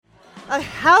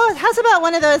How's about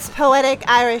one of those poetic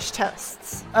Irish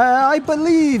toasts? I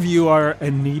believe you are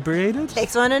inebriated?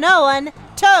 Takes one to know one.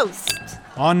 Toast!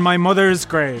 On my mother's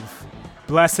grave.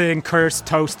 Blessing, curse,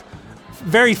 toast.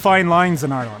 Very fine lines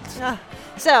in Ireland.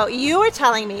 So, you were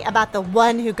telling me about the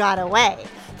one who got away.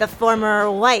 The former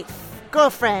wife,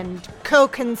 girlfriend,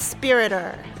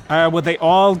 co-conspirator. Well, they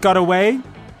all got away?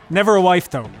 Never a wife,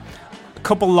 though. A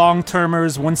couple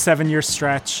long-termers, 1 7-year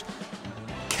stretch.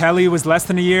 Kelly was less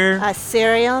than a year. A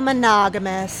serial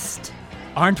monogamist.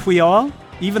 Aren't we all?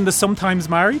 Even the sometimes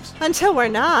married? Until we're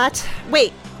not.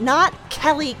 Wait, not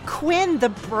Kelly Quinn, the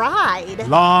bride.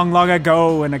 Long, long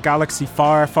ago in a galaxy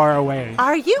far, far away.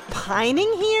 Are you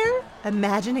pining here?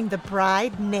 Imagining the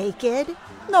bride naked?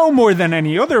 No more than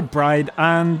any other bride,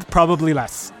 and probably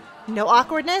less. No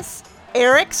awkwardness?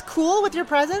 Eric's cool with your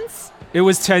presence? It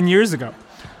was 10 years ago.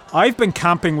 I've been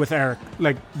camping with Eric,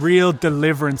 like real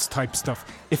deliverance type stuff.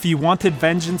 If he wanted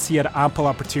vengeance, he had ample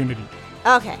opportunity.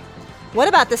 Okay. What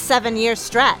about the 7-year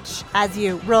stretch, as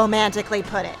you romantically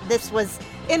put it? This was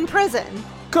in prison.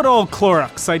 Good old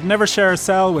Clorox. I'd never share a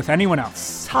cell with anyone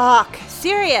else. Talk.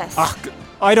 Serious.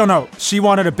 I don't know. She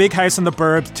wanted a big house in the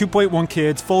burbs, 2.1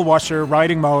 kids, full washer,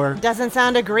 riding mower. Doesn't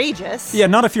sound egregious. Yeah,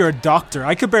 not if you're a doctor.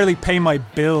 I could barely pay my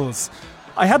bills.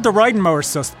 I had the riding mower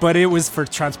sussed, but it was for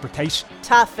transportation.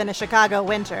 Tough in a Chicago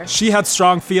winter. She had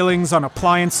strong feelings on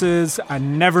appliances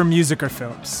and never music or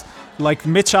films. Like the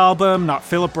Mitch album, not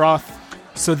Philip Roth.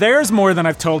 So there's more than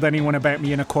I've told anyone about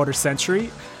me in a quarter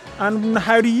century. And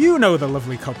how do you know the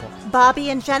lovely couple? Bobby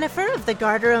and Jennifer of the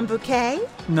Garter and Bouquet?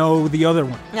 No, the other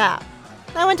one. Yeah.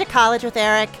 I went to college with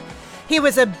Eric. He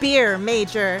was a beer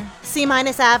major, C-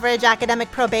 average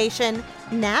academic probation.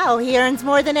 Now he earns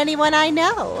more than anyone I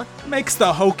know. Makes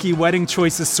the hokey wedding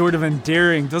choices sort of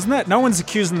endearing, doesn't it? No one's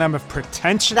accusing them of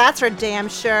pretension. That's for damn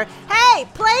sure. Hey,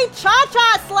 play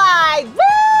Cha-Cha Slide!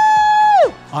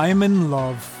 Woo! I'm in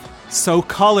love. So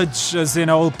college, as in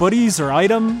old buddies or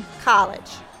item? College.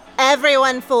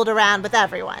 Everyone fooled around with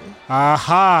everyone.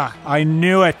 Aha, I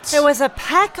knew it. It was a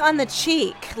peck on the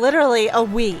cheek, literally a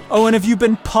week. Oh, and have you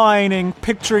been pining,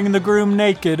 picturing the groom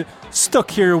naked, stuck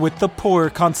here with the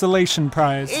poor consolation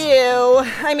prize? Ew.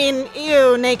 I mean,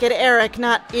 ew, naked Eric,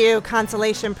 not ew,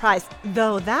 consolation prize.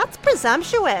 Though that's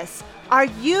presumptuous. Are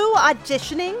you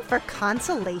auditioning for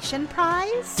consolation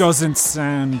prize? Doesn't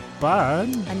sound bad.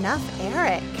 Enough,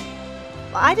 Eric.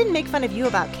 I didn't make fun of you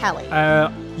about Kelly.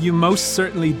 You most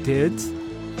certainly did.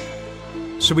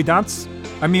 Should we dance?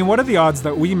 I mean, what are the odds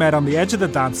that we met on the edge of the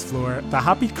dance floor, the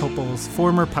happy couples,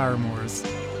 former paramours?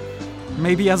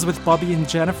 Maybe as with Bobby and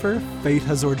Jennifer, fate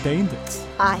has ordained it.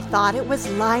 I thought it was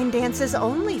line dances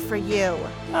only for you.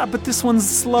 But this one's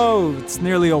slow. It's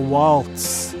nearly a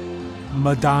waltz.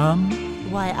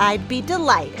 Madame? Why, I'd be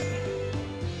delighted.